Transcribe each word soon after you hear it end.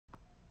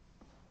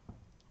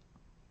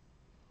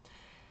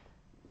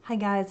Hi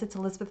guys, it's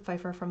Elizabeth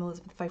Pfeiffer from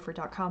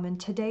elizabethpfeiffer.com, and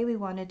today we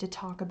wanted to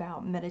talk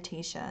about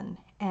meditation.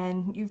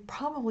 And you've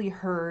probably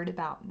heard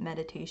about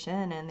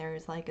meditation, and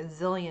there's like a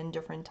zillion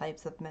different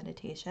types of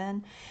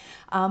meditation.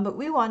 But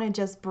we want to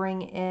just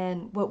bring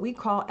in what we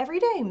call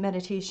everyday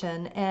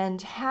meditation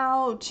and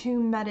how to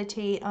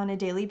meditate on a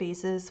daily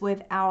basis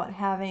without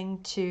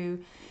having to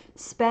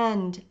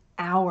spend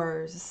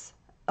hours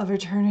of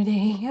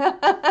eternity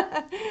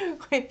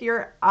with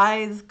your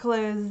eyes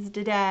closed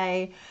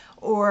today,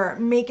 or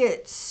make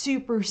it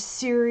super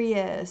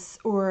serious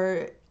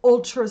or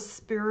ultra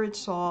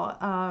spiritual,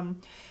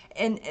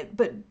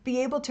 but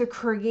be able to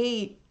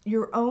create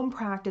your own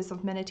practice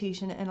of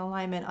meditation and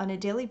alignment on a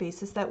daily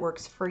basis that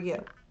works for you.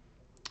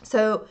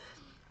 So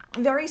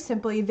very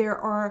simply, there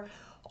are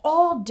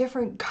all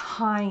different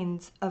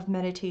kinds of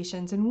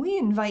meditations, and we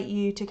invite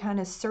you to kind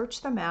of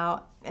search them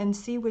out and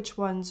see which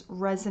ones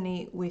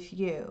resonate with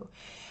you.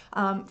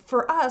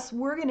 For us,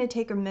 we're going to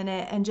take a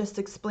minute and just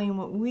explain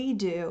what we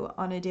do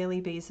on a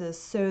daily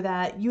basis so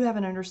that you have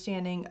an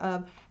understanding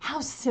of how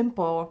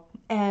simple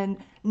and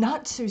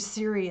not so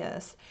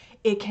serious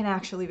it can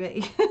actually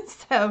be.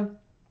 So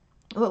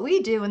what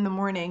we do in the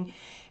morning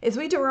is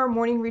we do our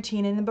morning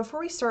routine, and then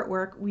before we start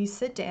work, we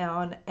sit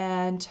down,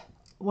 and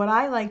what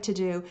I like to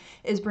do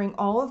is bring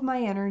all of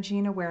my energy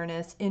and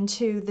awareness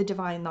into the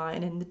divine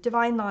line. And the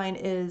divine line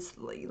is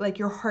like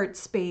your heart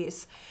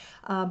space,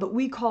 but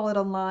we call it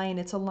a line.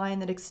 It's a line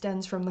that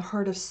extends from the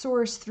heart of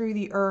source through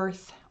the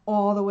earth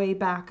all the way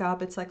back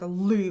up. It's like a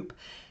loop,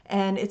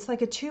 and it's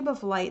like a tube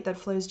of light that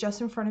flows just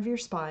in front of your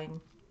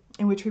spine,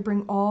 in which we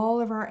bring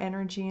all of our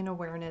energy and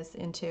awareness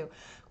into,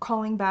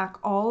 calling back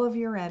all of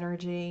your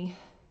energy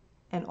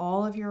and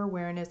all of your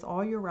awareness,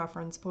 all your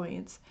reference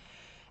points.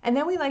 And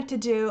then we like to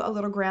do a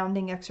little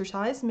grounding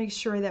exercise, make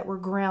sure that we're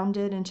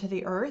grounded into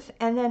the earth,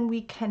 and then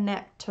we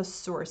connect to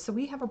source. So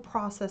we have a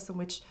process in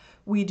which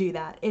we do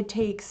that. It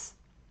takes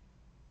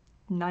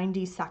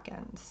 90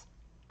 seconds.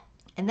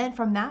 And then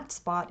from that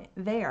spot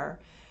there,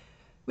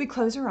 we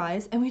close our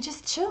eyes and we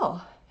just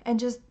chill and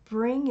just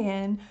bring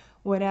in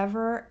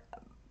whatever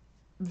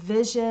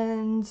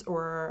visions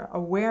or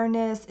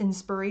awareness,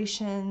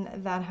 inspiration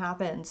that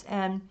happens.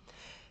 And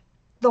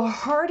the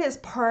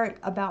hardest part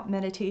about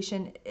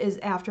meditation is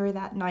after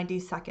that 90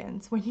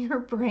 seconds, when your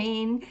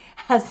brain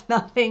has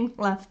nothing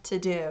left to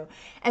do.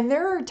 And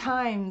there are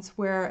times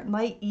where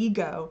my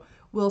ego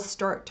will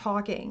start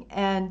talking,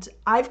 and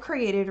I've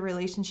created a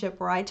relationship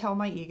where I tell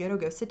my ego to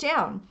go sit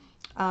down,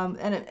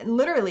 and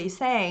literally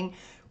saying,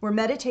 we're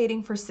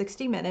meditating for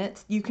 60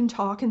 minutes. You can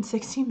talk in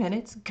 60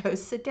 minutes, go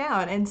sit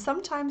down. And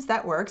sometimes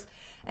that works,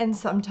 and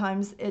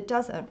sometimes it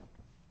doesn't.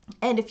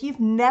 And if you've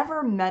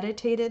never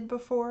meditated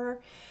before,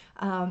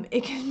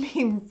 it can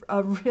be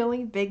a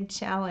really big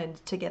challenge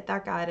to get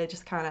that guy to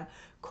just kind of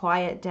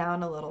quiet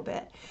down a little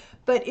bit.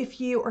 But if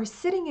you are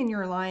sitting in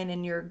your line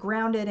and you're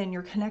grounded and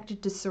you're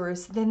connected to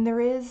source, then there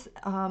is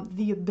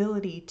the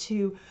ability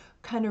to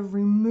kind of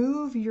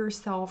remove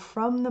yourself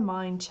from the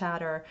mind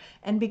chatter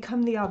and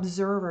become the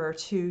observer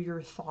to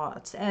your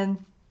thoughts.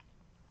 And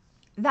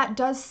that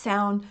does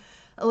sound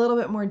a little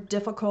bit more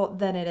difficult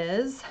than it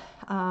is,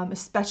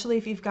 especially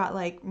if you've got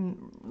like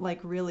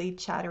really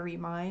chattery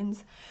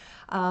minds.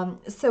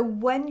 So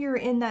when you're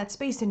in that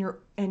space and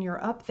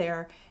you're up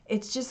there,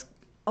 it's just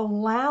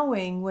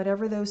allowing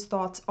whatever those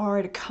thoughts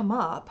are to come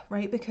up,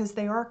 right? Because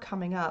they are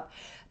coming up,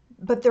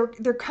 but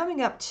they're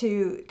coming up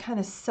to kind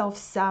of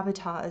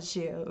self-sabotage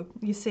you.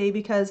 You see,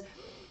 because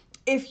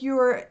if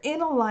you're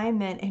in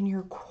alignment and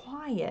you're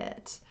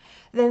quiet,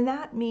 then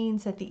that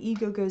means that the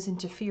ego goes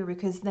into fear,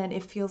 because then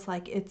it feels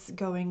like it's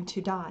going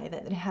to die,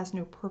 that it has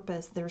no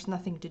purpose, there's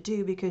nothing to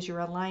do because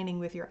you're aligning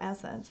with your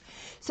essence.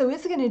 So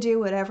it's going to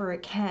do whatever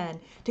it can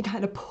to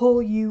kind of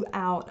pull you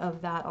out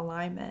of that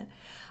alignment.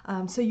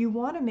 So you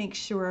want to make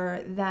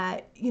sure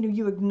that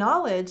you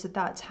acknowledge that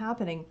that's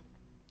happening,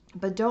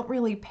 but don't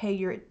really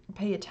pay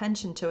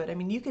attention to it. I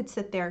mean, you could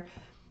sit there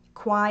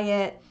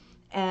quiet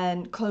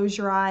and close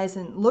your eyes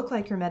and look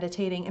like you're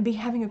meditating and be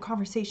having a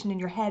conversation in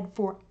your head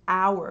for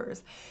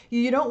hours.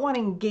 You don't want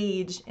to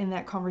engage in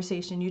that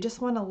conversation. You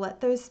just want to let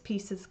those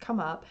pieces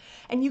come up,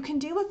 and you can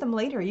deal with them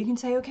later. You can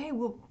say, okay,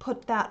 we'll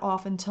put that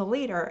off until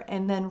later,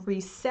 and then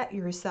reset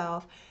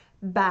yourself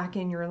back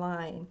in your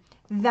line.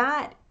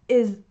 That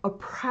is a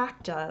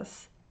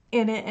practice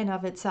in it and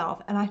of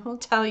itself. And I will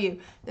tell you,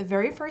 the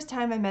very first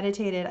time I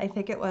meditated, I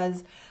think it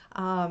was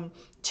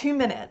 2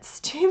 minutes.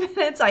 2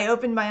 minutes, I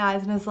opened my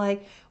eyes and I was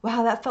like,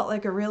 wow, that felt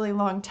like a really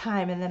long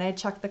time. And then I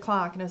checked the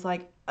clock and I was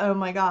like, oh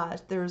my gosh,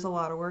 there's a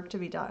lot of work to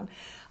be done.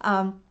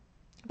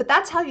 But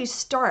that's how you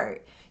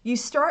start. You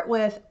start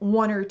with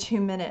 1 or 2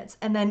 minutes,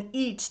 and then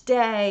each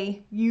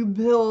day you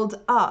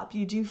build up.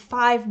 You do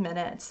 5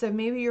 minutes. So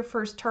maybe your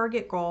first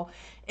target goal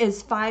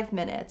is 5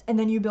 minutes, and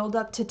then you build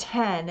up to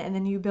 10, and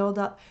then you build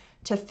up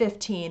to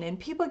 15. And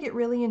people get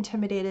really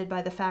intimidated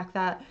by the fact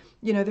that,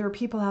 there are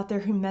people out there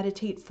who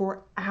meditate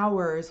for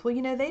hours. Well,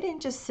 they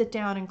didn't just sit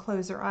down and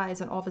close their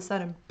eyes and all of a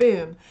sudden,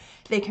 boom,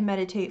 they can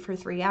meditate for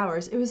 3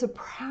 hours. It was a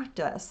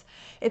practice.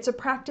 It's a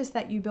practice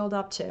that you build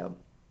up to.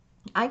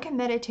 I can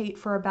meditate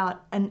for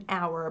about an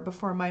hour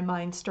before my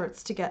mind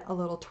starts to get a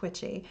little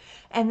twitchy.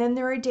 And then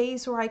there are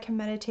days where I can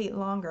meditate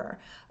longer.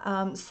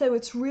 So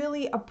it's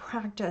really a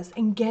practice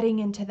in getting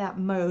into that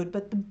mode.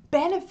 But the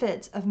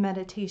benefits of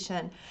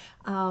meditation,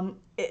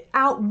 it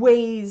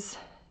outweighs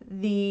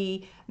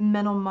the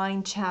mental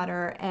mind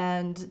chatter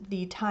and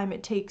the time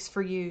it takes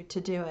for you to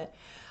do it.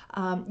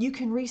 You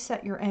can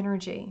reset your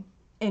energy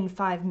in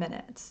 5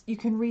 minutes. You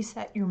can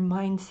reset your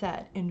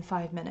mindset in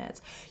 5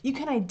 minutes. You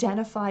can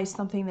identify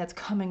something that's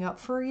coming up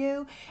for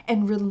you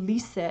and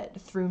release it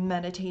through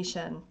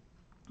meditation.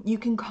 You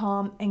can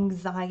calm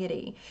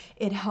anxiety.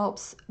 It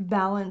helps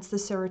balance the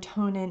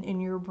serotonin in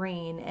your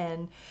brain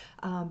and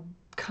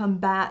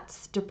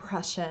combats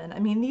depression. I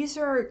mean, these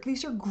are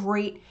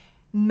great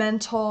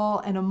mental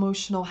and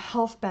emotional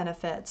health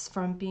benefits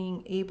from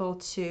being able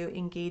to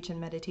engage in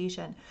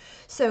meditation.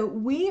 So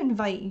we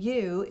invite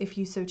you, if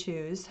you so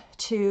choose,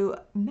 to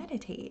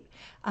meditate.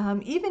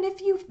 Even if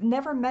you've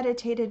never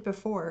meditated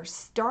before,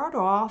 start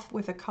off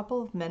with a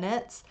couple of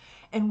minutes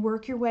and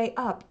work your way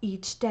up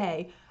each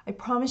day. I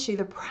promise you,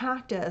 the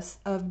practice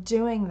of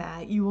doing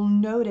that, you will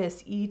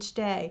notice each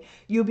day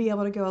you'll be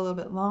able to go a little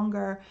bit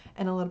longer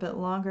and a little bit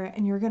longer,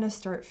 and you're going to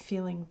start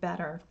feeling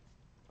better.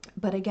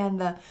 But again,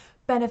 the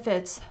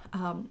benefits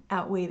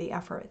outweigh the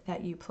effort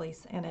that you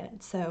place in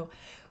it. So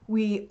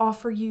we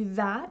offer you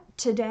that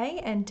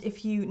today. And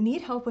if you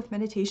need help with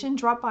meditation,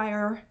 drop by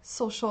our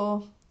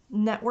social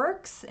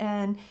networks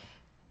and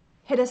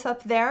hit us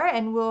up there,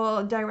 and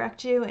we'll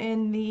direct you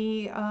in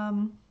the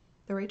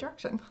right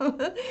direction.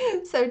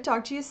 So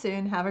talk to you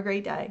soon. Have a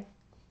great day.